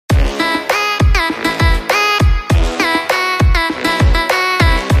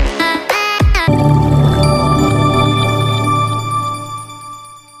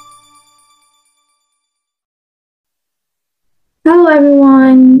Hello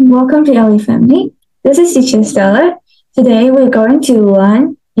everyone, welcome to Ellie Family. This is teacher Stella. Today we're going to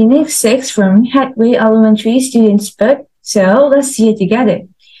learn Unit 6 from Headway Elementary Students Book, so let's see it together.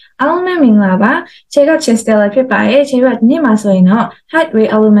 အားလုံးပဲမင်္ဂလာပါ။ခြေက Stella ဖြစ်ပါတယ်။ခြေကဒီနေ့မှာဆိုရင်တော့ Headway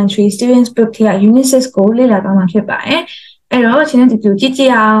Elementary Students Book ထဲက Unit 6ကိုလေ့လာသွားမှာဖြစ်ပါတယ်။အဲ့တော့ခြေနဲ့တူတူကြည့်ကြ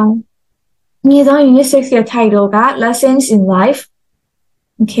ည့်အောင်။ဒီတော့ Unit 6ရဲ့ title က Lessons in Life.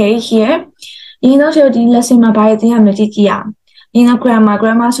 Okay, here. ဒီတော့ခြေဒီ lesson မှာဘာတွေသင်ရမလဲကြည့်ကြည့်အောင်။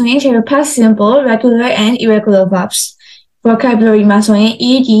 grammar ဆိုရင် past simple, regular and irregular verbs. Vocabulary မှာဆိုရင်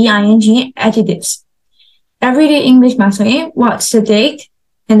ed, ing, adjectives. Everyday English မှာဆိုရင် what's the date?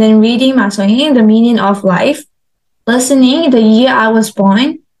 And then reading မှာဆိုရင် the meaning of life. Listening, the year I was born.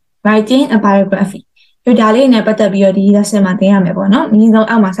 Writing a biography. ဒါလေးနဲ့ပတ်သက်ပြီးတော့ဒီ lesson မှာသင်ရမယ်ပေါ့နော်။ဒီတော့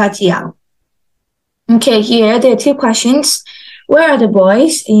အောက်မှာစကြည့်အောင်။ Okay, here there are two questions. Where are the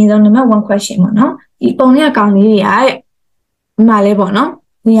boys? ဒီတော့ number 1 question ပေါ့နော်။ဒီပုံလေးကကောင်လေးတွေကမလေးပေါ့နော်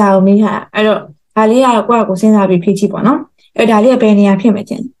နေရာကိုမေးထားတာအဲ့တော့ဒါလေးကတော့ကိုယ့်ကိုစဉ်းစားပြီးဖြည့်ကြည့်ပေါ့နော်အဲ့ဒါလေးကဘယ်နေရာဖြစ်မယ်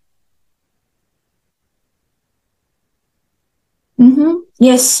ကျင်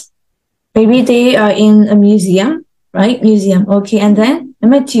Yes maybe they are in a museum right museum okay and then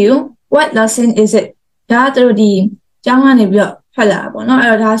number 2 what lesson is it ဒါတို့ဒီကျောင်းကနေပြီးတော့ဖတ်လာတာပေါ့နော်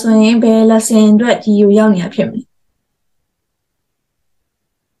အဲ့တော့ဒါဆိုရင်ဘယ် lesson အတွက်ဒီကိုရောက်နေတာဖြစ်မလဲ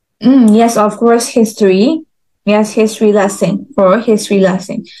Yes of course history Yes, history lesson for history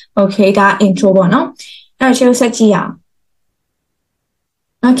lesson. Okay, that intro one, no? I'll show you.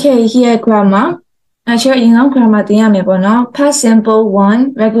 Okay, here grammar. I'll show you grammar the past simple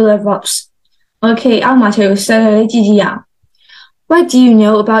 1, regular verbs. Okay, I'll show you. What do you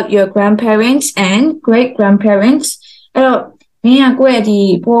know about your grandparents and great-grandparents? Me and go at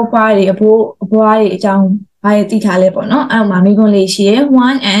the poor party, a boy down by the Taliban. I'm going to share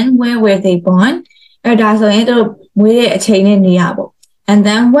 1 and where were they born? And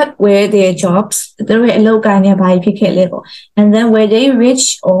then what were their jobs? They were low by PK level. And then were they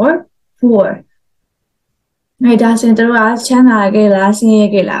rich or poor? Right, that's in the last channel last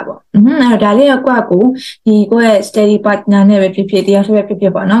year level. Dalia Quaku, the go steady partner never prepare the other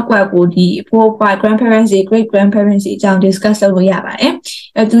people, not Quaku, the poor grandparents, the great grandparents, down discuss over Yaba.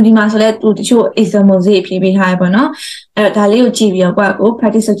 To the master to the show is the mosaic behind Bono. Dalio Chivia Quaku,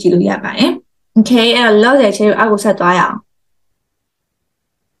 practice of Chilu Yaba. Okay, I love that I will set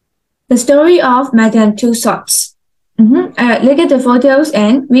The story of Madame Tussauds. Look at the photos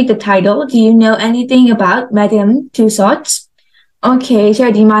and read the title. Do you know anything about Madame Tussauds? Okay,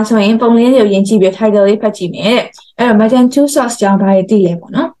 so the master in Ponglia Yenchi title Pachime. Madame Tussauds down by a dilemma,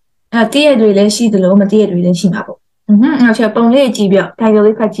 no? A dear relation, the low material relation. I'll share Ponglia Gibia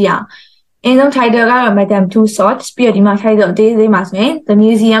title Pachia. And no title Madame Tussauds, beer the title they must name the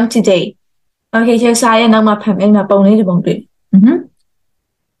museum today. Okay, so saya nama pamel na pong ni bong dui.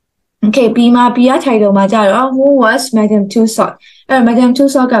 Okay, bima bia title ma jaro who was Madame Tussauds? Madame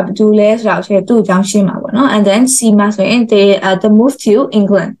Tussauds ka du le sra che tu jiang xin ma no and then C ma so in they move to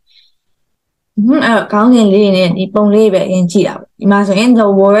England. Kaung nian li ni ni pong li ba yin ji da. Di ma so in the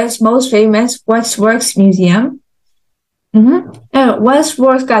world's most famous Waxworks Museum.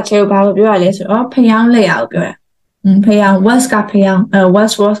 Waxworks ka che ba lo pyo ya le so phayang lai ya lo pyo ya. Phayang wax ka phayang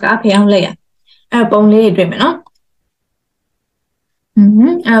Waxworks ka phayang lai ya. ပုံလေးတွေတွေ့မယ်နော်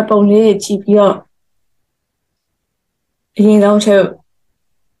ပုံလေးကြည့်ပြီးတော့အရင်ဆုံးချက်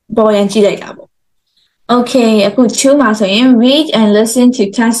ပေါ်ရင်ကြည့်လိုက်တာပေါ့ Okay အခု 2 မှာဆိုရင် read and listen to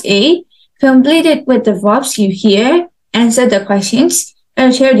task A complete it with the verbs you hear answer the questions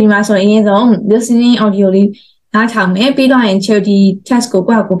ချက်ဒီမှာဆိုရင်အရင်ဆုံး listening audio လေးနားထောင်မယ်ပြီးတော့ရင်ချက်ဒီ task ကို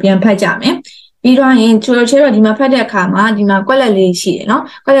ပြန်ဖတ်ကြမယ်ပြီးတော့ရင်ချိုချဲတော့ဒီမှာဖတ်တဲ့အခါမှာဒီမှာကွက်လက်လေးရှိတယ်နော်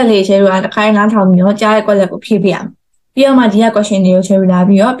ကွက်လက်လေးချဲတော့တစ်ခါနားထောင်ပြီးတော့ကြားတဲ့ကွက်လက်ကိုဖြည့်ပြရမယ်ပြီးတော့မှဒီက question တွေကိုချဲလာ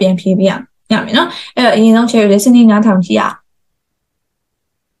ပြီးတော့ပြန်ဖြည့်ပြရမယ်နော်အဲ့တော့အရင်ဆုံးချဲ listening နားထောင်ကြည့်ရအောင်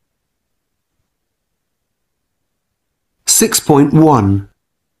 6.1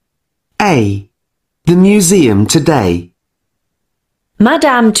 A. The museum today.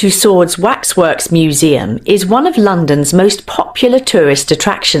 Madame Tussauds Waxworks Museum is one of London's most popular tourist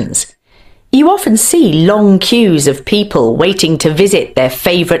attractions. You often see long queues of people waiting to visit their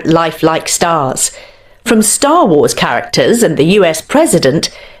favourite lifelike stars, from Star Wars characters and the US President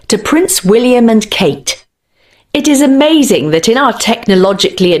to Prince William and Kate. It is amazing that in our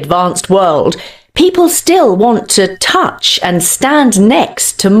technologically advanced world, people still want to touch and stand next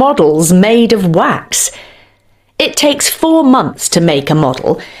to models made of wax. It takes 4 months to make a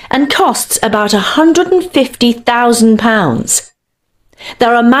model and costs about £150,000.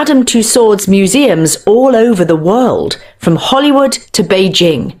 There are Madame Tussauds museums all over the world, from Hollywood to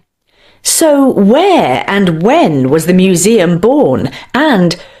Beijing. So where and when was the museum born?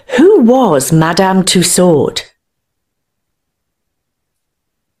 And who was Madame Tussaud?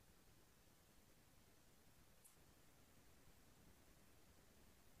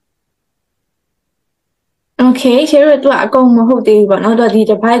 Okay, ကျတော့သူကအကုန်မဟုတ်သေးဘူးပေါ့နော်။တော့ဒီ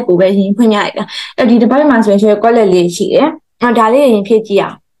တစ်ပိုက်ကိုပဲရင်ဖွင့်ပြလိုက်တာ။အဲ့ဒီတစ်ပိုက်မှာဆိုရင်ကျတော့ကွက်လက်လေးရှိတယ်။ဒါလေးရင်ဖြည့်ကြည့်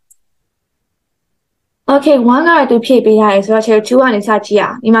အောင်။ Okay, 1ကတော့သူဖြည့်ပေးထားတယ်ဆိုတော့ကျတော့2ကနေစကြည့်အော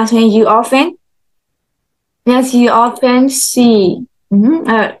င်။ဒီမှာဆိုရင် you often yes you often see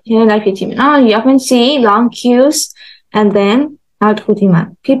အဲ့ဒါဖြည့်ကြည့်မယ်နော်။ you often see long queues and then နောက်တစ်ခုဒီမှာ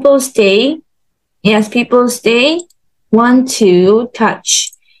people stay yes people stay want to touch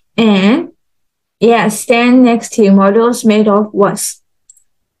and yeah, stand next to models made of what?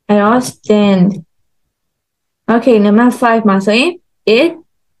 I all stand. Okay, number 5, Masai. It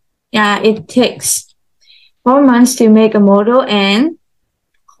takes 4 months to make a model and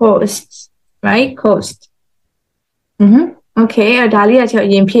cost, right? Cost. Okay, ဒါလေးကကျွန်တော်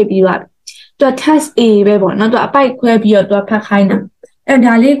အရင်ဖြည့်ပြီးပါပြီ။သူက test A ပဲပေါ့နော်။သူကအပိုက်ခွဲပြီးတော့သူကဖတ်ခိုင်းတာ။အဲ့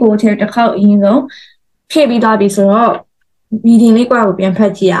ဒါလေးကိုကျွန်တော်တစ်ခေါက်အရင်ဆုံးဖြည့်ပြီးသွားပြီဆိုတော့ reading လေးကိုပြန်ဖ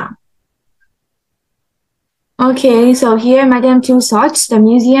တ်ကြည့်အောင်။ Okay, so here Madame Tussauds, the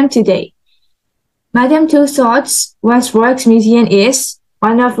museum today. Madame Tussauds Westworks Museum is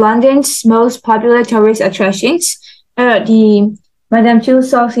one of London's most popular tourist attractions. The Madame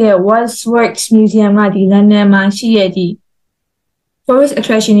Tussauds here Westworks Museum ကဒီ London မှာရှိတဲ့ဒီ tourist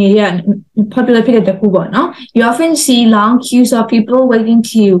attraction area popular ဖြစ်တဲ့တစ်ခုပေါ့နော် You often see long queues of people waiting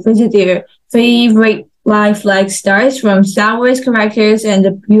to visit their favorite lifelike stars from Star Wars characters and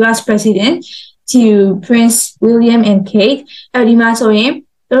the US president to Prince William and Kate. ဒီမှာဆိုရင်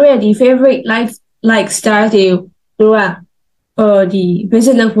တို့ရဲ့ဒီ favorite like stars တွေကိုတို့ကဒီ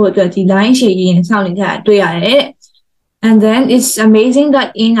visit လုပ်ဖို့အတွက်ဒီ line ရှည်ကြီးနဲ့စောင့်နေကြတာတွေ့ရတယ် And then it's amazing that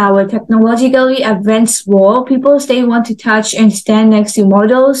in our technologically advanced world, people still want to touch and stand next to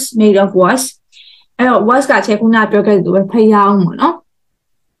models made of wax. အဲ့တော့ wax ကချက်ခုနပြောခဲ့တဲ့ဖျောင်းပေါ့နော်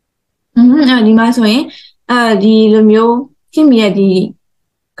ဒီမှာဆိုရင်ဒီလိုမျိုးခင်ဗျာဒီ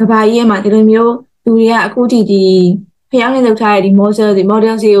ကဘာကြီးမှာဒီလိုမျိုးလူတွေကအခုထိဒီဖျောင်းနေလောက်ထားတဲ့ဒီ models တွေ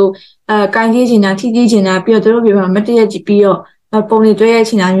ကိုကိုင်းကြည့်ချင်တာထိကြည့်ချင်တာပြီးတော့တို့ပြပါမတည့်ရကြည့်ပြီးတော့ပုံတွေတွေ့ရ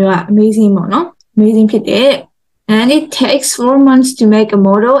ချင်တာမျိုးက amazing ပေါ့နော် amazing ဖြစ်တယ် And it takes 4 months to make a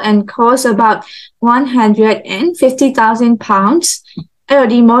model and costs about 150,000 pounds အဲ့တော့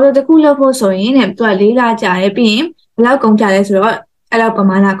ဒီ model တစ်ခုလုပ်ဖို့ဆိုရင်ねသူက4လကြာတယ်ပြီးရင်ဘယ်လောက်ကုန်ကြလဲဆိုတော့အဲ့လောက်ပ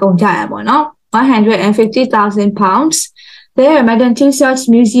မာဏကုန်ကြရပါတော့ 150,000 pounds There are Madame Tussauds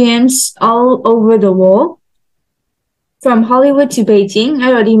museums all over the world from Hollywood to Beijing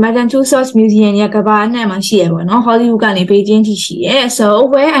အဲ့တော့ဒီ Madame Tussauds museum ကကမ္ဘာနဲ့မှာရှိရပါတော့ Hollywood ကနေ Beijing ထိရှိရ So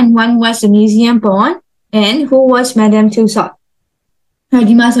where and when was the museum born and who was Madame Tussauds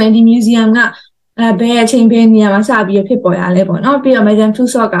ဒီမှာဆိုရင်ဒီ museum ကဘယ်အချိန်ဘယ်နေရာမှာစပြီးဖြစ်ပေါ်ရလဲပေါ့နော်ပြီးတော့ Madame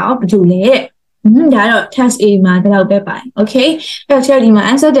Tussauds ကဘာတူလဲဒါတော့ test A မှာဒါတော့ပဲပါ Okay အဲ့တော့ဒီမှာ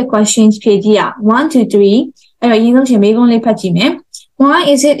answer the questions ဖြေကြည့်ရ 1 to 3 အဲ့တော့အရင်ဆုံးရှင်မေးခွန်းလေးဖတ်ကြည့်မယ် Why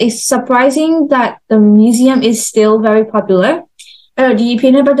is it surprising that the museum is still very popular အဲ့တော့ဒီအဖြ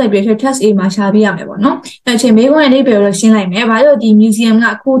စ်နဲ့ပတ်သက်ပြီး test A မှာရှာပြရမယ်ပေါ့နော်အဲ့ချိန်မေးခွန်းရဲ့အဓိပ္ပာယ်ကိုရှင်းလိုက်မယ်ဘာလို့ဒီ museum က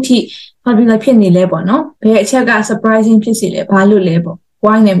အခုထိ popular ဖြစ်နေလဲပေါ့နော်ဘယ်အချက်က surprising ဖြစ်စီလဲဘာလို့လဲပေါ့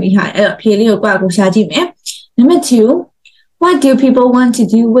why နဲ့မိထားအဲ့တော့ဖြေလေးကိုရှာကြည့်မယ် Number 2 What do people want to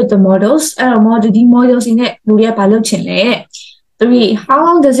do with the models အဲ့တော့ models နဲ့လူတွေကဘာလုပ်ချင်လဲ 3 How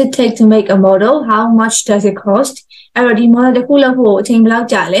long does it take to make a model How much does it cost အဲ့တော့ဒီ model တစ်ခုလုပ်ဖို့အချိန်ဘယ်လောက်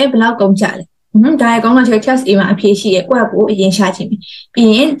ကြာလဲဘယ်လောက်ကုန်ကြလဲဒါရကောင်းတော့ test A မှာအဖြေရှိရဲ့ကိုယ့်ကိုအရင်ရှာကြည့်မယ်ပြီး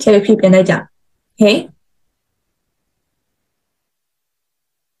ရင်ချက်ဖြေပြန်လိုက်ကြ Okay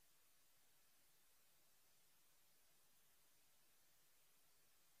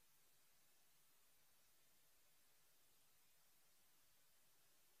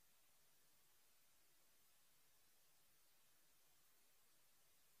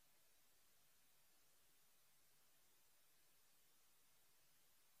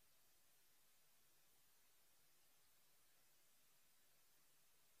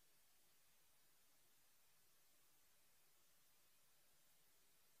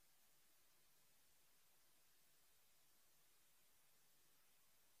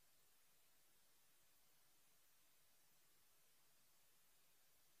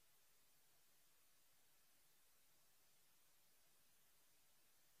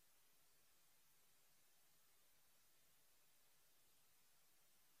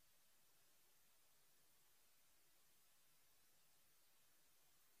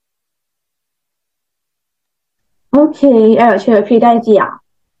Okay အဲ့တော့ချက်ဖြေတိုက်ကြည့်အောင်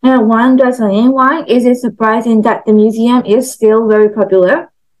အဲ့ one အတွက်ဆိုရင် why is it surprising that the museum is still very popular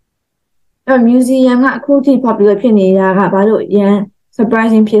museum ကအခုထိ popular ဖြစ်နေတာကဘာလို့ရန်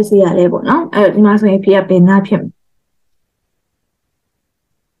surprising ဖြစ်စေရလဲပေါ့နော်အဲ့တော့ဒီမှာဆိုရင်ဖေကဘယ်နာဖြစ်မ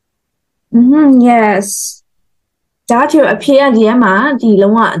လဲyes ဒါကြောင့်အဖေကဒီမှာဒီ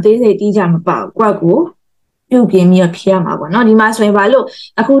လုံးဝအသေးစိတ်တီးကြမပါဘူးကွက်ကိုပြုတ်ပြင်းပြီးဖြေရမှာပေါ့နော်ဒီမှာဆိုရင်ဘာလို့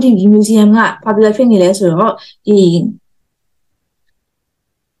အခုဒီ museum က popular ဖြစ်နေလဲဆိုတော့ဒီ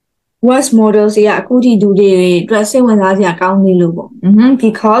West models တွေကအခုထိလူတွေအတွက်စိတ်ဝင်စားစရာကောင်းနေလို့ပေါ့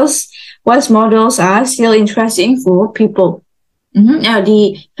because West models are still interesting for people အဲ့ဒီ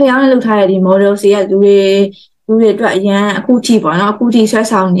ဖျောင်းလုပ်ထားတဲ့ဒီ models တွေကလူတွေအတွက်အရင်အခုထိပေါ့နော်အခုထိဆွဲ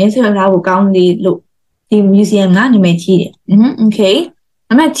ဆောင်နေစိတ်ဝင်စားဖို့ကောင်းနေလို့ဒီ museum ကနာမည်ကြီးတယ် okay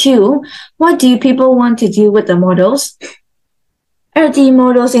number 2 what do people want to do with the models အဲ့ဒီ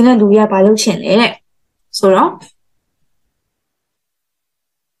models တွေနဲ့လူတွေကဘာလုပ်ချင်လဲတဲ့ဆိုတော့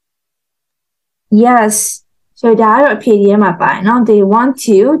yes so ဒါကတော့အဖြေထဲမှာပါတယ်နော် they want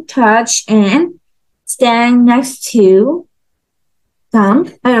to touch and stand next to them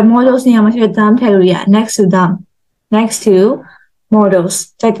အဲ့တော့ models နေရာမှာရှိတဲ့ them ထည့်လို့ရ next to them next to models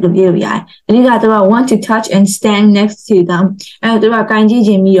တိုက်လို့ပြလို့ရတယ်အဓိကသူက want to touch and stand next to them အဲ့တော့သူကကင်ကြည့်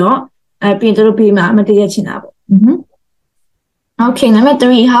ခြင်းပြီးတော့ပြင်သူတို့ဘေးမှာမတည့်ရချင်တာပေါ့Okay number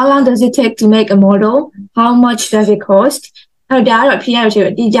 3 how long does it take to make a model how much does it cost အဲ့ဒါတော့ဖြေရလို့ရှိရင်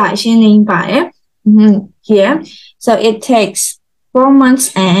အတိအကျအရှင်းလင်းပါတယ် here so it takes 4 months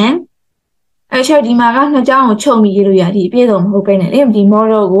and အဲ့ချက်ဒီမှာကနှစ်ကြောင်းကိုချုပ်ပြီးရေးလို့ရဒီအပြည့်စုံမဟုတ်ဘဲနဲ့လေဒီ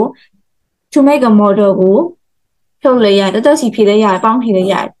model ကို to make a model ကိုဖြုတ်လိုက်ရတက်စီဖြည့်လိုက်ရပေါင်းဖြည့်လို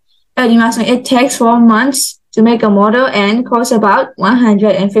က်ရအဲ့ဒီမှာဆိုရင် it takes 4 months to make a model and costs about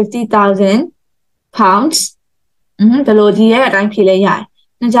 150,000 pounds ဒါလို့ဒီရဲ့အတိုင်းဖြည့်လိုက်ရ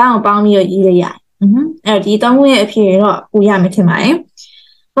နှစ်ကြောင်းကိုပေါင်းပြီးတော့ရေးလိုက်ရအဲ့ဒီသုံးခုရဲ့အဖြေတော့ပူရမယ်ထင်ပါတယ်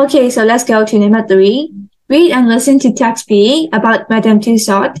Okay so let's go to number 3 read and listen to text B about Madame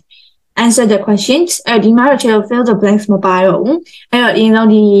Tussauds answer the questions အဲ့ဒီမှာတော့ fill the blanks မပါတော့ဘူးအဲ့တော့အရင်ဆုံး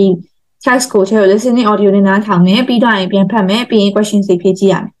ဒီ text ကိုကျွန်တော် listening audio နဲ့နားထောင်မယ်ပြီးတော့ပြန်ဖတ်မယ်ပြီးရင် questions တွေဖြေကြ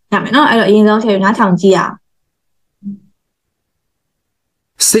ည့်ရမယ်နော်အဲ့တော့အရင်ဆုံးကျွန်တော်နားထောင်ကြည့်ရအောင်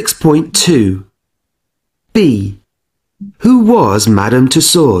 6.2 B Who was Madame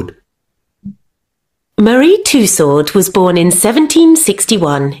Tussauds? Marie Tussauds was born in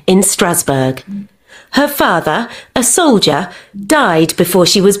 1761 in Strasbourg. Her father, a soldier, died before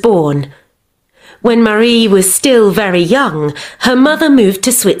she was born. When Marie was still very young, her mother moved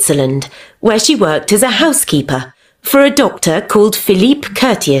to Switzerland, where she worked as a housekeeper for a doctor called Philippe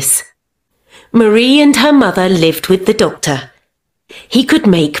Curtius. Marie and her mother lived with the doctor. He could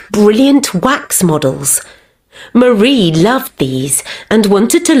make brilliant wax models. Marie loved these and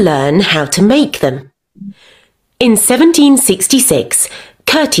wanted to learn how to make them. In 1766,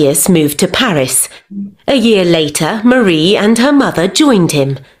 Curtius moved to Paris. A year later, Marie and her mother joined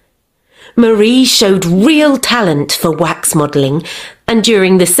him. Marie showed real talent for wax modelling, and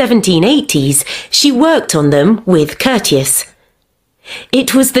during the 1780s, she worked on them with Curtius.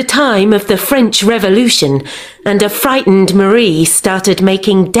 It was the time of the French Revolution, and a frightened Marie started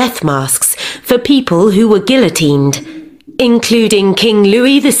making death masks for people who were guillotined, including King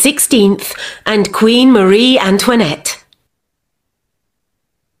Louis XVI and Queen Marie Antoinette.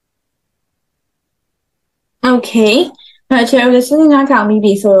 Okay အဲ့ကျွန်တော်စဉ်းစားထောင်ပြီး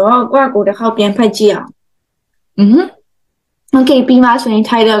ပြီဆိုတော့ကိုယ့်ကိုယ်တစ်ခေါက်ပြန်ဖတ်ကြည့်အောင်Okay ပြီးမှဆိုရင်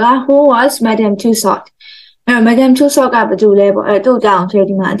title က Who was Madame Tussauds အဲ့တော့ Madame Tussauds ကဘာတူလဲပေါ့အဲ့တို့တောင်းဆို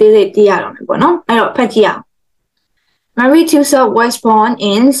ဒီမှာအသေးစိတ်သိရအောင်ပေါ့နော်အဲ့တော့ဖတ်ကြည့်အောင် Marie Tussauds was born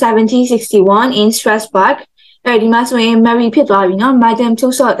in 1761 in Strasbourg အဲ့ဒီမှာဆိုရင် Marie ဖြစ်သွားပြီနော် Madame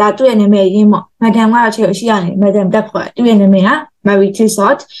Tussauds ဒါသူ့ရဲ့နာမည်ရင်းပေါ့ Madame ကတော့ချက်ရှိရတယ် Madame တက်ခေါ်သူ့ရဲ့နာမည်က Marie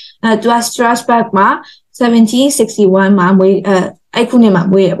Tussauds သူက Strasbourg မှာ1761မှာမွေးအဲ့ခုနှစ်မှာ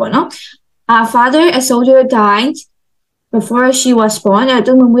မွေးရပေါ့နော် Her father a soldier died before she was born အဲ့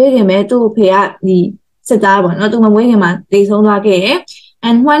သူမမွေးခင်ပဲသူ့ဖေကဒီစစ်သားပေါ့နော်သူမမွေးခင်မှာတည်ဆုံးသွားခဲ့တယ်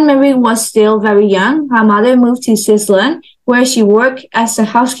And when Marie was still very young her mother moved to Switzerland where she worked as a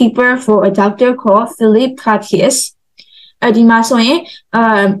housekeeper for a doctor called Philippe Curtius အဲ့ဒီမှာဆိုရင်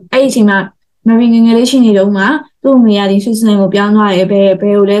အဲ့ဒီအချိန်မှာ Marie ငယ်ငယ်လေးရှိနေတော့မှသူ့အမေကဒီ Switzerland ကိုပြောင်းသွားတယ်ဘယ်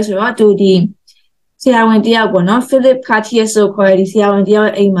လိုလဲဆိုတော့သူဒီဆရာဝန်တယောက်ပေါ့နော် Philippe Curtius ဆိုခေါ်တဲ့ဒီဆရာဝန်တယောက်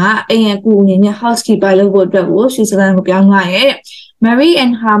အိမ်မှာအိမ်ရဲ့ကူအနေနဲ့ housekeeper လုပ်ဖို့အတွက်ကို Switzerland ကိုပြောင်းသွားရဲ့ Marie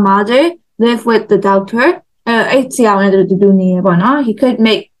and her mother lived with the doctor အဲ့ဆရာဝန်နဲ့တူနေရပေါ့နော် He could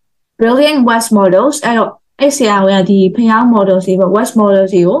make brilliant wax models အဲ့တော့အဲ့ဆရာဝန်ကဒီဖျောင်း models တွေပေါ့ wax models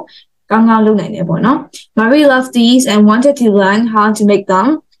တွေကိုကောင်းကောင်းလုပ်နိုင်တယ်ပေါ့နော် Marie loved these and wanted to learn how to make them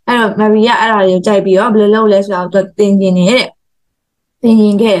အဲ့တော့ Marie ကအဲ့ဒါတွေကိုကြိုက်ပြီးတော့ဘယ်လိုလုပ်လဲဆိုတာကိုသင်နေတယ်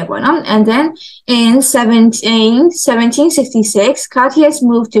And then in 1766, Curtius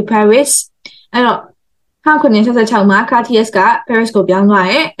moved to Paris အဲ့တော့1966မှာ Cartier က Paris ကိုပြောင်းသွား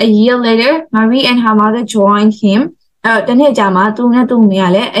တယ် A year later Marie and her mother joined him အဲ့တော့တစ်နှစ်ကြာမှာသူနဲ့သူ့မိက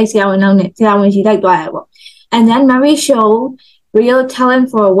လည်းအဲ့ဆရာဝန်နောက်နဲ့ဆရာဝန်ရှိလိုက်သွားတယ်ပေါ့ and then Marie showed real talent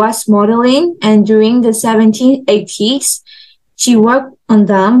for wax modeling and during the 1780s she worked on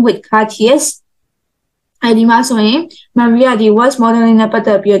them with Cartier အဲ့ဒီမှာဆိုရင် Marie ကဒီ wax modeling နဲ့ပတ်သ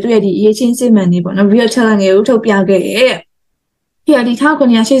က်ပြီးတော့သူ့ရဲ့ဒီအရေးချင်းစစ်မှန်နေပေါ့နော် real talent တွေကိုထုတ်ပြခဲ့တယ်ဒီ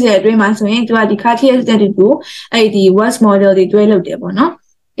1980အတွင်းမှာဆိုရင်သူကဒီ Cartier တဲ့တူအဲ့ဒီ wax model တွေတွဲလုပ်တယ်ပေါ့နော်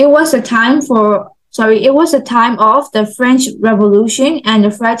It was a time of the French Revolution and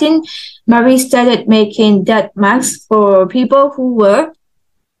the frightened Marie started making dead masks for people who were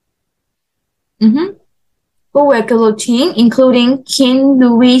guillotine, including King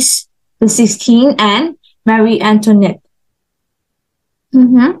Louis XVI and Marie Antoinette.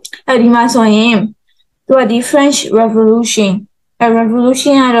 အဲ့ဒီမှာဆိုရင်သူကဒီ French Revolution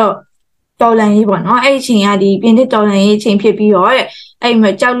revolution ကတော့တော်လှန်ရေးပေါ့နော်အဲ့ဒီအချိန်ကဒီပြင်သစ်တော်လှန်ရေးအချိန်ဖြစ်ပြီးတော့အဲ့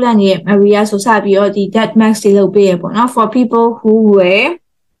မှာကြောက်လန့်နေတဲ့ Maria ဆိုစပြီးတော့ဒီ dead mask တွေလုပ်ပေးရပေါ့နော် for people who were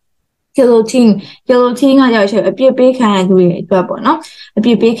guillotine ကကြောက်အပြစ်ပေးခံရသူတွေအတွက်ပေါ့နော်အပြ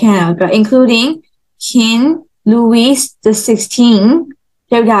စ်ပေးခံရတာအတွက် including King Louis the 16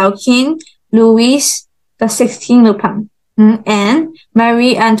 ပြောတာ King Louis the 16 လို့ဖတ်and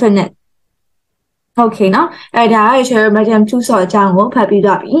Marie Antoinette Okay เนาะအဲ့ဒါရဲ့ share Madam Tussauds အကြောင်းကိုဖတ်ပြီး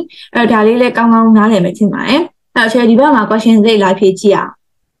သွားပြီအဲ့ဒါလေးလည်းကောင်းကောင်းနားလည်မယ်ထင်ပါတယ်အဲ့ share ဒီဘက်မှာ question တွေလာဖြေကြည့်အောင်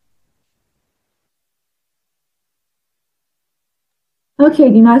Okay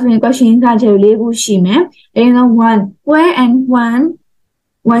ဒီမှာဆိုရင် question ကကျေ၄ခုရှိမယ်အရင်ဆုံး 1 where and when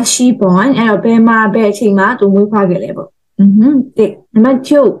was she born အဲ့တော့ဘယ်မှာဘယ်အချိန်မှာသူမွေးဖွားခဲ့လဲပေါ့Number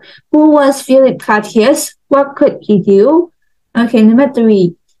 2 who was Philip Cartier what could he do Okay number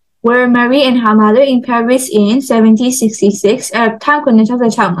 3 Were Marie and her mother in Paris in 1766?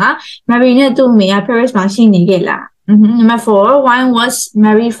 Marie နဲ့သူ့မိက Paris မှာရှိနေခဲ့လား Number 4. Why was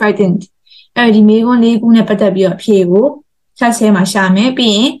Marie frightened? ဒီမိကုန်းလေးခုနဲ့ပတ်သက်ပြီးတော့ဖြေကိုဆက်ဆဲမှာရှာမယ်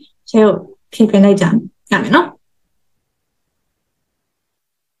ပြီးရင်ကျဲဖြေပြန်လိုက်ကြရမယ်နော်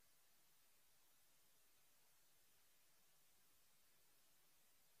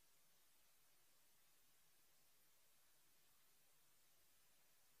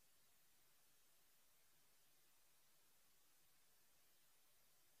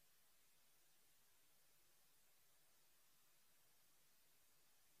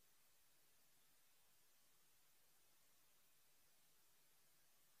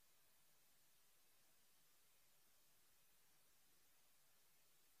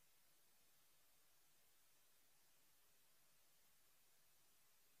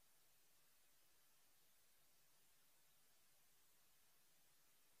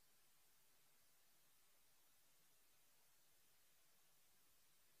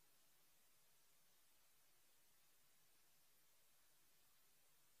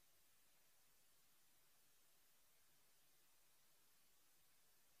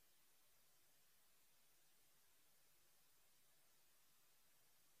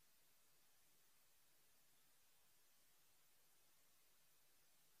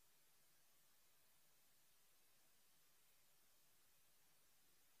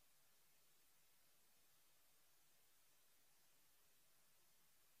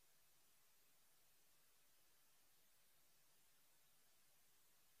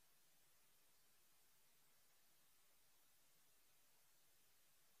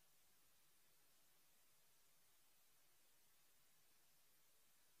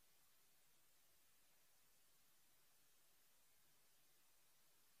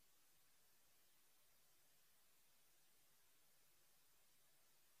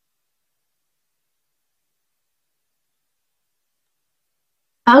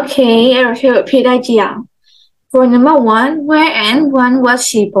Okay အဲ့တော့ဖြေလိုက်ကြည့်အောင် For number 1 where and when was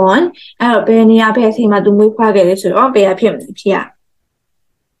she born အဲ့တော့ဘယ်နေရာဘယ်အချိန်မှာသူမွေးဖွားခဲ့လဲဆိုတော့ဘယ်ဖြစ်မလဲဖြေရ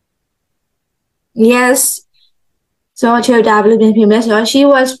Yes so ချေတာဘယ်လိုပြင်မလဲဆိုတော့ she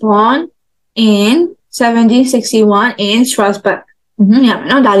was born in 1761 in Strasbourg ရမယ်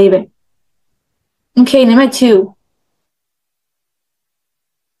နော်ဒါလေးပဲ Okay number 2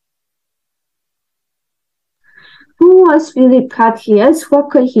 Who was Philip Cartier?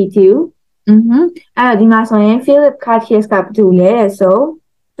 What could he do? အဲ့တော့ဒီမှာဆိုရင် Philip Cartier ကဘာလုပ်လဲဆို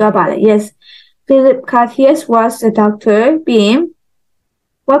တော့ပါလေ Yes Philip Cartier was a doctor being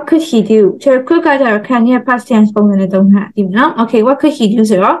What could he do? ကျတော့ could ကကျတော့ခံရ past tense ပုံစံနဲ့သုံးတာဒီနော် Okay what could he do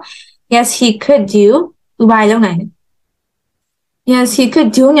ဆိုတော့ Yes he could do သူဘာလုပ်နိုင်လဲ Yes he could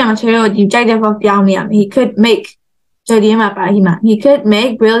do ညမှာကျတော့ဒီကြိုက်တဲ့ verb ပြောင်းနေရမယ် He could make ကျဒီမှာပါဒီမှာ He could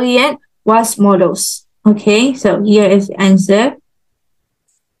make brilliant wax models Okay, so here is the answer.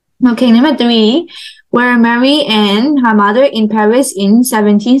 Okay, number 3. Were Mary and her mother in Paris in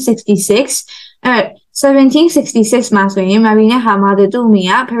 1766? 1766 မှာဆိုရင် Mary နဲ့ her mother သူ့အမေ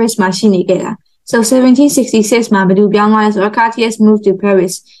က Paris မှာရှိနေခဲ့တာ So 1766မှာဘယ်သူပြောင်းသွားလဲဆိုတော့ Cartier moved to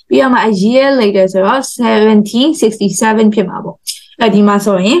Paris ပြီးတော့မှ a year later ဆိုတော့ 1767 ဖြစ်မှာပေါ့ဒီမှာ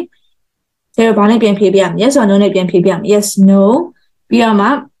ဆိုရင်ကျတော့ဘာနဲ့ပြန်ဖြေပြရမလဲ Yes or no နဲ့ပြန်ဖြေပြရမယ် Yes no ပြီးတော့မှ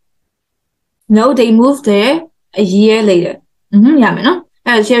No they moved there a year later ရမယ်နော်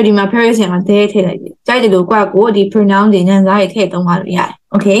အဲ့တော့ Cherry ဒီမှာ Paris မှာ there ထည့်လိုက်တယ်ကြိုက်တယ်လို့ကွာကိုဒီ pronoun တွေနဲ့စားရထည့်သုံးပါလို့ရတယ်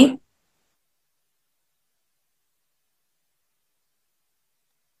Okay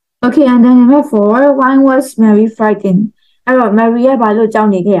Okay, and then number 4, why was Mary frightened? Mary ကဘာလို့ကြောက်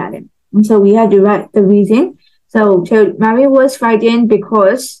နေခဲ့ရလဲ So we have to write the reason. So Mary was frightened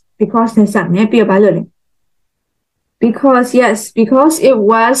because နဲ့စမယ်ပြီးတော့ဘာလို့လဲ Because it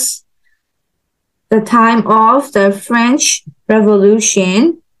was the time of the French Revolution.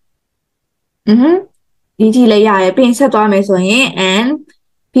 ဒီကြည့်လိုက်ရတယ်ပြင်ဆက်သွားမယ်ဆိုရင် and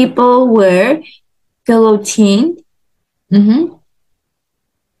people were guillotined.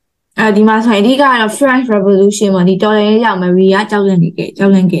 ဒီမှာဆိုရင်အဓိကတော့ French Revolution မှာဒီတော်လှန်ရေးကြောင့် Mary ကကြောက်လန့်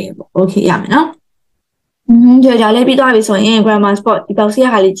ခဲ့ပေါ့ Okay ရမယ်နော်ကြာလေးပြီးသွားပြီဆိုရင် grammar spot ဒီပေါက်စီရ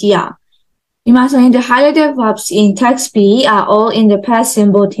ခါလေးကြည့်ရအောင်ဒီမှာဆိုရင် the highlighted verbs in text B are all in the past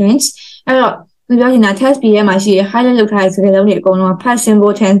simple tense အဲ့တော့ဒီပြောနေတာ text B ရဲ့မှာရှိတဲ့ highlight လုပ်ထားတဲ့စကားလုံးတွေအကုန်လုံးက past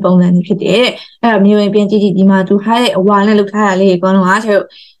simple tense ပုံစံတွေဖြစ်တယ်အဲ့တော့မျိုးရင်ပြန်ကြည့်ဒီမှာသူ highlight အဝါနဲ့လုပ်ထားတာလေးအကုန်လုံးကကျတော့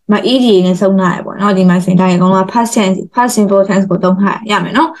မ ed နဲ့ဆုံးထားရပေါ့နော်ဒီမှာဆိုရင်ဒါအကုန်လုံးက past simple tense ကိုသုံးထားရမ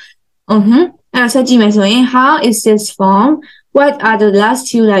ယ်နော်အဲ့တော့ဆက်ကြည့်မယ်ဆိုရင် how is this form what are the last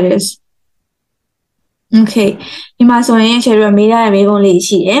two letters Okay ဒီမှာဆိုရင် Cherry မေးရတဲ့မေးခွန်းလေး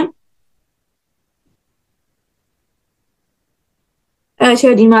ရှိတယ်အဲ့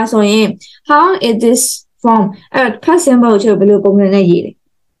Cherry ဒီမှာဆိုရင် how is this form အဲ့ past simple ကို Cherry ဘယ်လိုပုံစံနဲ့ရေးလဲ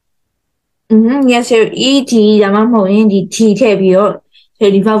yes ed ဒါမှမဟုတ်ရင်ဒီ t ထည့်ပြီးတော့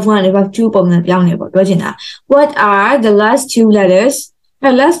Cherry verb 1နဲ့ verb 2ပုံစံပြောင်းနေပေါ့ပြောချင်တာ what are the last two letters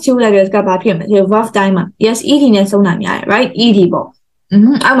last two letters ကဘာဖြစ်မလဲ verb တိုင်းမှာ yes ed နဲ့ဆုံးတာများတယ် right ed ပေါ့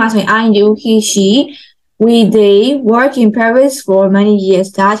အဲ့မှာဆိုရင် I you he she we they work in Paris for many years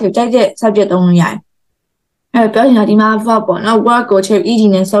ဒါဆိုကြိုက်တဲ့ subject သုံးလို့ရတယ်အဲ့ပြောချင်တာဒီမှာ verb ပေါ့နော် work ကို ed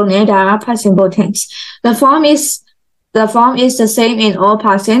နဲ့ဆုံးတယ်ဒါက past simple tense the form is the same in all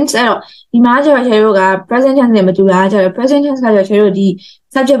past tense အဲ့တော့ဒီမှာကျတော့ Cherry က present tense နဲ့မတူတာကျတော့ present tense ကကျတော့ Cherry ဒီ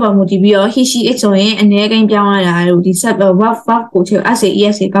subject ပေါ်မူတည်ပြီးတော့ he she it ဆိုရင်အနေကိန်းပြောင်းရတာလို့ဒီ verb ကို Cherry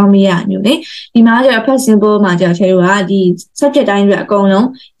s a ကောင်းမေးရမျိုးလေဒီမှာကျတော့ past simple မှာကျတော့ Cherry ကဒီ subject တိုင်းတွေအကုန်လုံး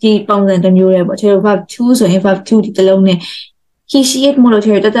ဒီပုံစံတစ်မျိုးပဲပေါ့ Cherry verb 2ဆိုရင် verb 2ဒီတစ်လုံးနဲ့ he she it မို့လို့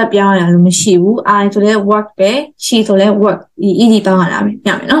Cherry တက်ပြောင်းရတာလို့မရှိဘူး I ဆိုလဲ work ပဲ she ဆိုလဲ work ဒီ ed တောင်းရတာပဲည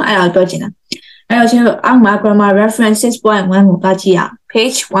မယ်နော်အဲ့ဒါကိုပြောချင်တာအဲ့တော့ Cherry အောက်မှာ grammar reference 6.1 ကိုပါကြည့်ရအောင်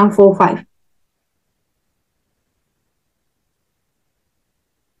page 145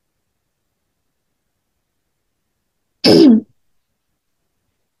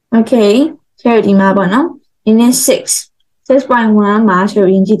 Okay ဒီမှာပေါ့နော် unit 6.1 မှာ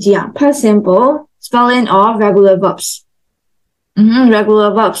Cherry ကြည့်အောင် past simple spelling of regular verbs regular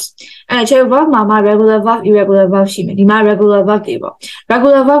verbs အဲ့ Cherry verb မှာ regular verb irregular verb ရှိမယ်ဒီမှာ regular verb တွေပေါ့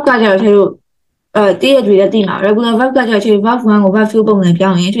regular verb ကကျတော့ Cherry တည့်ရတွေလည်းသိမှာ regular verb ကကျတော့ Cherry verb 1ကို verb 2ပုံစံပြော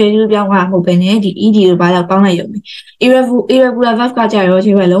င်းရင် Cherry ပြောင်းတာမဟုတ်ဘဲနဲ့ဒီ ed ကိုဘာလို့ပေါင်းလိုက်ရုံပဲ irregular verb ကကျတော့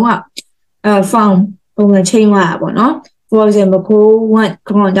Cherry လုံးဝform ပုံစံချိန်သွားတာပေါ့နော် for example go want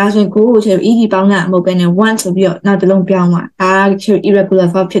gone ဒါဆိုရင် go ကို Cherry ed ပေါင်းတာမဟုတ်ဘဲနဲ့ want ဆိုပြီးတော့နောက်တစ်လုံးပြောင်းသွားဒါက Cherry irregular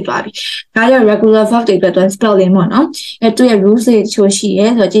verb ဖြစ်သွားပြီဒါကြောင့် regular verb တွေအတွက် spelling ပေါ့နော်အဲ့သူရဲ့ rules တွေချိုးရှိရဲ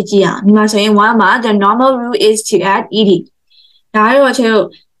ဆိုတော့ကြည့်အောင်ဒီမှာဆိုရင် one မှာ the normal rule is to add ed ဒါကတော့ Cherry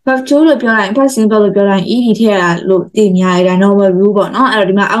verb 2လို့ပြောလိုက်ရင် past simple လို့ပြောလိုက်ရင် ed ထည့်ရတာလို့သိများတယ်ဒါ normal rule ပေါ့နော်အဲ့တော့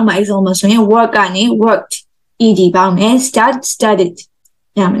ဒီမှာအောက်မှာ example ဆိုရင် work ကနေ worked ed ပေါင်းမယ် start studied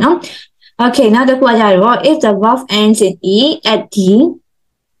ရမယ်နော် Okay နောက်တစ်ခုကကြတော့ if the verb ends in e at d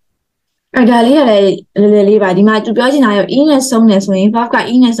အဲ့ဒါလေးရတယ်လေးပါဒီမှာသူပြောချင်တာရော e နဲ့ဆုံးနေဆိုရင် verb က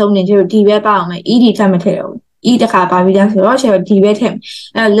e နဲ့ဆုံးနေကျတော့ d ပဲပေါအောင်မယ် ed ထပ်မထည့်တော့ e တခါပါပြီးသားဆိုတော့ Cherry d ပဲထည့်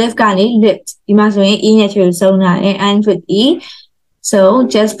အဲ့ live ကနေ lived ဒီမှာဆိုရင် e နဲ့ Cherry ဆုံးတာand end with e so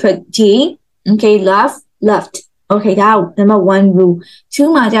just put d okay loved okay that number 1 rule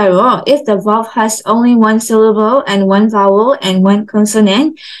 2မှာကြတော့ if the verb has only one syllable and one vowel and one consonant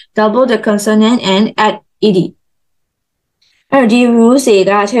double the consonant and add ed အဲ့ဒီ rules တွေ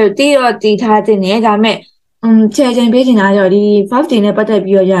က Cherry တီးတော့တီးထားတဲ့နေဒါမဲ့ခြေချိန်ပေးချင်တာကြောင့်ဒီ verb တွေနဲ့ပတ်သက်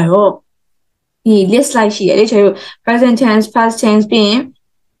ပြီးတော့ကြတော့ဒီ list လိုက်ရှိရတယ် Cherry present tense past tense ပြီးရင်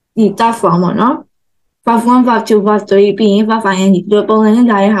ဒီ third form ပေါ့နော် verb 1 verb 2 verb 3ပြီးရင် verb ing ဒီလိုပုံစံနဲ့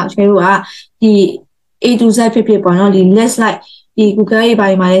လာတဲ့ဟာ Cherry ကဒီ A to Z ဖြစ်ဖြစ်ပေါ့နော်ဒီ list လိုက် Google တွေဘာ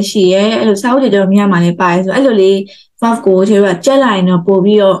တွေမှာလည်းရှိရဲအဲ့လိုစာအုပ်တွေတော်များများမှာလည်းပါတယ်ဆိုအဲ့လိုလေး verb ကိုကျတို့ကကြက်လိုက်ရင်တော့ပို့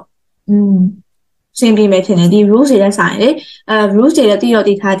ပြီးတော့ရှင်းပြမယ်ထင်တယ်ဒီ rules တွေလည်းဆိုင်လေrules တွေလည်းတည်တော့တ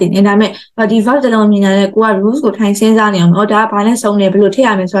ည်ထားတင်တယ်ဒါပေမဲ့ဒီ verb တစ်လုံးမြင်လာတဲ့ကိုက rules ကိုထိုင်စဉ်းစားနေအောင်ဒါကဘာနဲ့ဆုံးနေဘယ်လိုထည့်ရ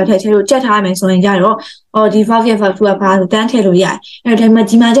မလဲဆိုတာထည့်ချဲလို့ကြက်ထားရမယ်ဆိုရင်ကြတော့ဒီ verb ရဲ့ verb 2ကဘာဆိုတန်းထည့်လို့ရတယ်အဲ့တော့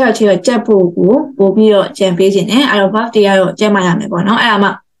ဒီမှာကျတော့ချဲတော့ကြက်ဖို့ကိုပို့ပြီးတော့ကြံပေးခြင်းနဲ့အဲ့တော့ verb တွေကတော့ကြက်မှရမယ်ပေါ့နော်အဲ့ဒါမှ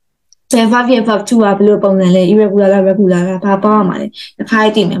verb ရဲ့ verb 2ကဘယ်လိုပုံစံလဲ irregular လား regular လားဘာပေါင်းရမှာလဲတစ်ခါတ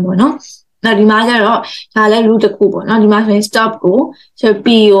ည်းသိမယ်ပေါ့နော်နောက်ဒီမှာကျတော့ဒါလည်း rule တစ်ခုပေါ့နော်ဒီမှာဆိုရင် stop ကိုဆို p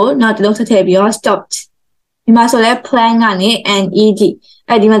ကိုနောက်တစ်လုံးဆက်ထည့်ပြီးတော့ stopped ဒီမှာဆိုလဲ plan ကနေ and ed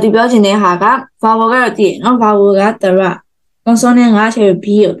ဒီမှာသူပြောချင်တဲ့ဟာက vowel ကတော့တည်ရနော် vowel က the consonant ကဆို b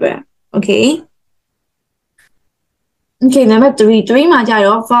ကိုပြော okay number 3မှာကျ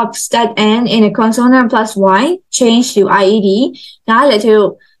တော့ verb start and in a consonant plus y change to ied ဒါကလည်းကျ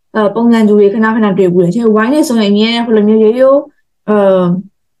တော့ပုံစံတူတွေခဏခဏတွေ့ဘူးလေကျတော့ y နဲ့ဆိုရင်အမြဲတမ်းဘယ်လိုမျိုးရိုး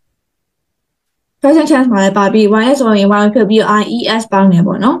present tense မှာလည်းပါပြီး y နဲ့ဆိုရင် y ဖြစ်ပြီး ies ပေါင်းနေ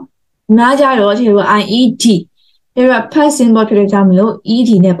ပေါ့နော်နားကြတော့ကျတော့ ied ကျတော့ past symbol ဖြစ်တဲ့ကြောင့်မလို့ ed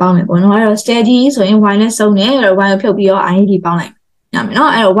နဲ့ပေါင်းမယ်ပေါ့နော်အဲ့တော့ steady ဆိုရင် y နဲ့စုံတယ်အဲ့တော့ y ကိုဖြုတ်ပြီးတော့ ied ပေါင်းလိုက်ရမယ်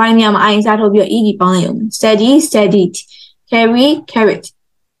နော်အဲ့တော့ y နေရာမှာ i စားထုတ်ပြီးတော့ ed ပေါင်းလိုက်ရုံ steady steadied carry carried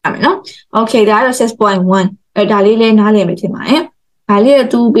ရမယ်နော် okay ဒါကတော့ 6.1 အဲ့ဒါလေးလည်းနားလည်မယ်ထင်ပါတယ်ဒါလေးက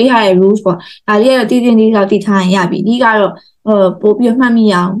သူပေးထားတဲ့ rules ပေါ့ဒါလေးကတော့တည်တည်လောက်တည်ထားရင်ရပြီဒီကတော့ပို့ပြီးမှတ်မိ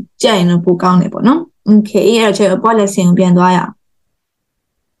အောင်ကြက်ရင်တော့ပိုကောင်းတယ်ပေါ့နော် okay အဲ့တော့ကျွန်တော် report lesson ကိုပြန်သွားရအောင်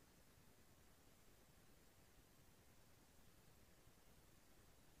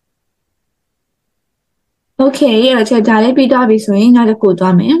okay အဲ့တော့ကျွန်တော်ဒါလေးပြီးသွားပြီဆိုရင်နောက်တစ်ခု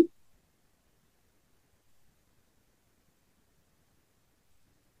သွားမယ်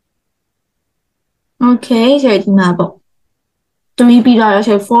okay ဆိုတော့ဒီမှာပေါ့3ပြီးတော့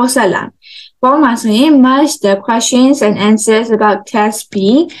ဆို4ဆက်လာပေါ်မှာဆိုရင် match the questions and answers about test B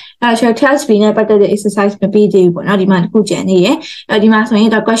အဲ့တော့ test B နဲ့ပတ်သက်တဲ့ exercise မပေးသေးဘူးပေါ့နော်ဒီမှာတစ်ခုကျန်နေရယ်အဲ့ဒီမှာဆိုရင်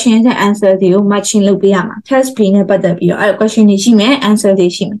questions and answers တွေကို matching လုပ်ပေးရမှာ test B နဲ့ပတ်သက်ပြီးတော့အဲ့ question တွေရှိမယ် answer တွေ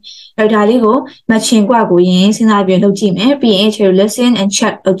ရှိမယ်အဲ့ဒါလေးကို matching กว่าကိုရင်စဉ်းစားပြီးလုပ်ကြည့်မယ်ပြီးရင် listen and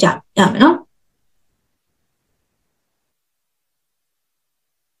check လုပ်ကြရမယ်နော်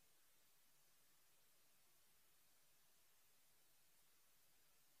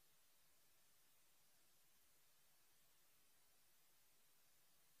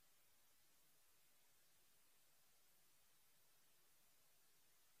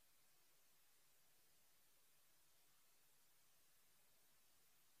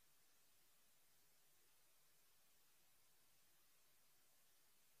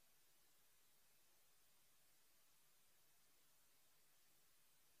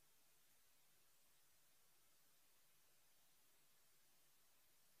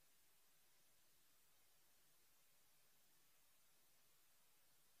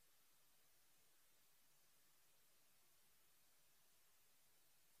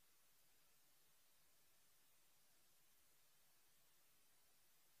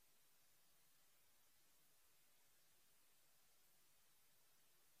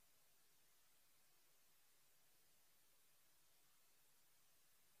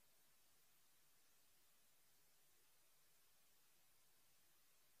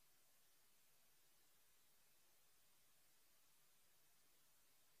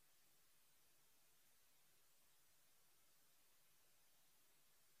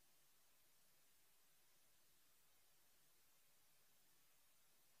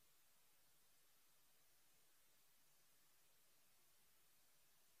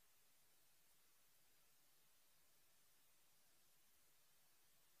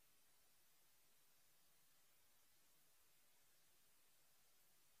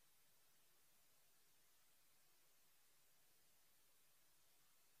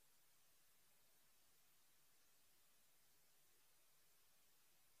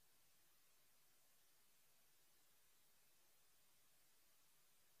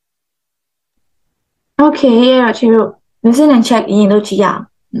Okay အဲ့တော့ကျွန်တော် listen and check ရင်လုပ်ကြည့်ရအောင်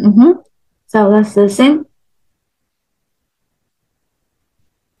So let's listen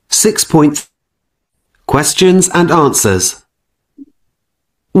 6. Questions and answers.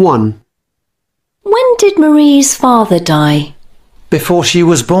 1. When did Marie's father die? Before she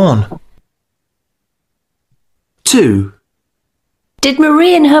was born. 2. Did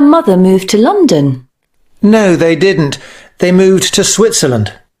Marie and her mother move to London? No, they didn't. They moved to Switzerland.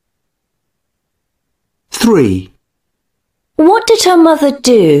 3. What did her mother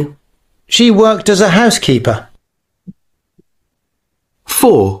do? She worked as a housekeeper.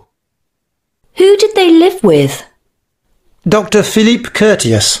 4. Who did they live with? Dr. Philippe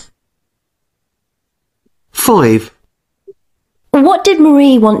Curtius. 5. What did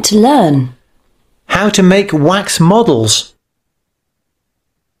Marie want to learn? How to make wax models.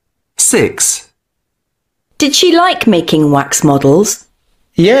 6, Did she like making wax models?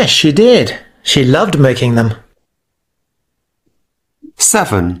 Yes, she did. She loved making them.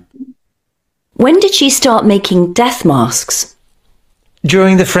 7, When did she start making death masks?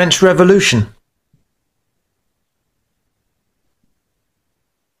 During the French Revolution.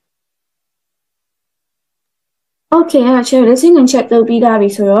 Okay အဲ့တော့ check listening check လုပ်ပြီးသားပြီ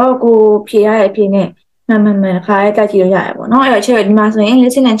ဆိုတော့ကိုဖြေရတဲ့အဖြေနဲ့မှန်ခါရဲတက်ကြည့်လို့ရတယ်ပေါ့နော်အဲ့တော့ check ဒီမှာဆိုရင်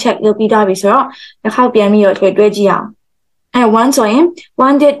listening check လုပ်ပြီးသားပြီဆိုတော့တစ်ခေါက်ပြန်ပြီးတော့တွဲကြည့်အောင်အဲ့ one ဆိုရင်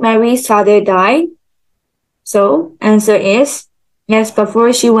when did Mary's father die? So answer is yes, before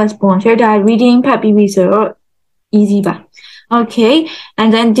she was born. Her dad reading ဖတ်ပြီးပြီဆိုတော့ easy ပါ Okay, and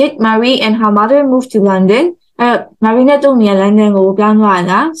then did Mary and her mother move to London? Mary နဲ့သူ့အမေက London ကိုပြောင်းသွား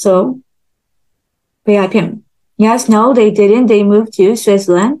တာ so ဘယ်ရဖြစ် Yes, no, they didn't. They moved to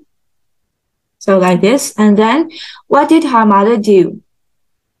Switzerland. So like this. And then, what did her mother do?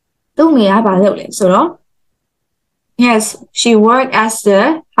 သူ့အမေကဘာလုပ်လဲဆိုတော့ Yes, she worked as the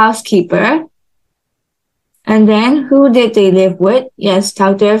housekeeper. And then, who did they live with? Yes,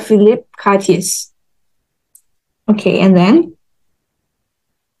 Dr. Philip Curtis. Okay, and then,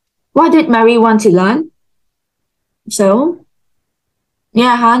 what did Mary want to learn? So,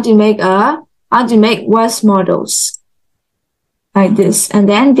 yeah, how to make wax models. Like this. And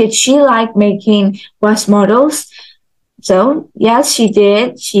then, did she like making wax models? So, yes, she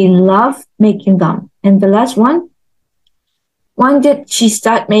did. She loved making them. And the last one, when did she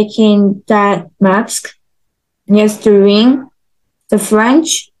start making that mask? Yes, during the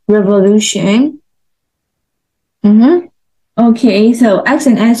French Revolution. Okay, so ask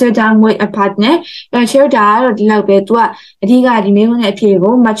and answer down with a partner. အဲ့ချေတာတော့ဒီလောက်ပဲ तू ကအဓိကဒီမျိုးနဲ့အဖြေ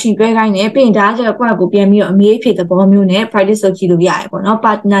ကို matching တွဲခိုင်းနေပြင်ဒါကျတော့ကိုယ့်ကိုပြန်ပြီးတော့အမေးအဖြေသဘောမျိုးနဲ့ practice လုပ်ကြည့်လို့ရတယ်ပေါ့နော်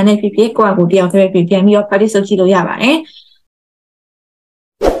partner နဲ့ဖြစ်ဖြစ်ကိုယ့်ကိုတယောက်တည်းဖြစ်ပြန်ပြီးတော့ practice လုပ်ကြည့်လို့ရပါတယ်